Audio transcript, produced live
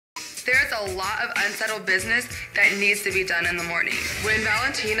There's a lot of unsettled business that needs to be done in the morning. When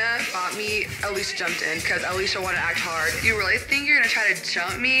Valentina fought me, Alicia jumped in because Alicia wanted to act hard. You really think you're gonna try to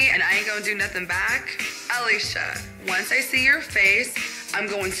jump me and I ain't gonna do nothing back? Alicia, once I see your face, I'm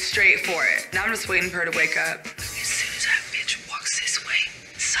going straight for it. Now I'm just waiting for her to wake up. As soon as that bitch walks this way,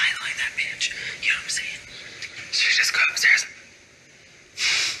 sideline that bitch. You know what I'm saying? She just go upstairs.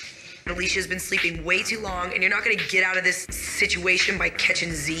 Alicia's been sleeping way too long, and you're not gonna get out of this situation by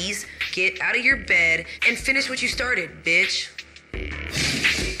catching Z's. Get out of your bed and finish what you started, bitch.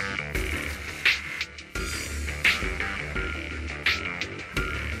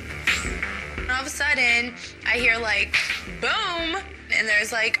 All of a sudden, I hear like, boom, and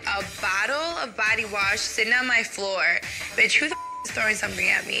there's like a bottle of body wash sitting on my floor. Bitch, who the is throwing something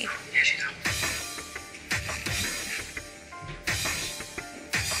at me? Here she go.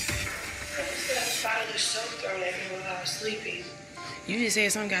 That bottle of soap thrown at me while I was sleeping. You just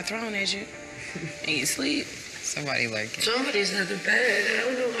said something got thrown at you and you sleep. Somebody like it. Somebody's at the bed. I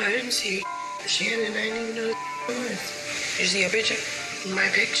don't know. I didn't see Shannon. I didn't even know who it was. Did you see your picture? My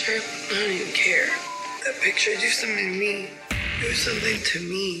picture? I don't even care. That picture, do something to me. Do something to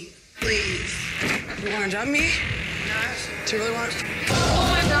me, please. You wanna jump me? No. Do you really want? Oh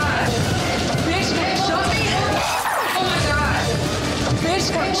my God! Bitch, wanna jump me? Oh my God!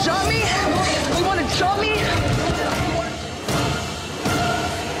 Bitch, wanna jump me? You wanna jump me?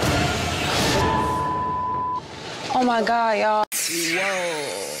 Oh my God, y'all.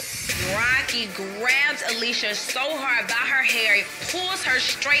 Whoa. Rocky grabs Alicia so hard by her hair, pulls her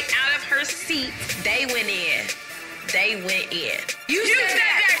straight out of her seat. They went in. They went in. You said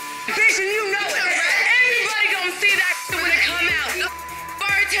that, bitch, and you know it. Everybody gonna see that when it come out.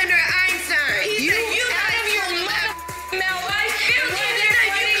 Bartender Einstein. He said you out of your mouth. I feel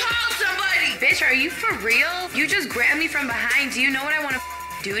like you called somebody. Bitch, are you for real? You just grabbed me from behind. Do you know what I want to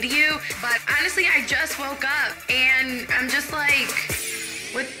do to you? But honestly, I just woke up and I'm just like,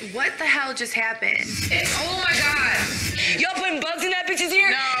 what the hell just happened? Oh my God. Y'all putting bugs in that bitch's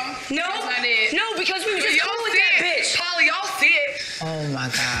ear? No. No? That's not it. No, because we were just cool with that bitch. Polly, y'all see it. Oh my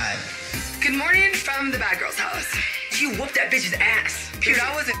God. Good morning from the bad girl's house. You whooped that bitch's ass. Dude,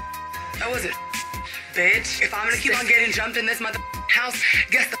 I wasn't, bitch. If I'm gonna keep on getting jumped in this house,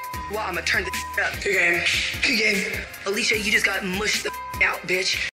 guess the what? I'm gonna turn the up. Good game. Alicia, you just got mushed the out, bitch.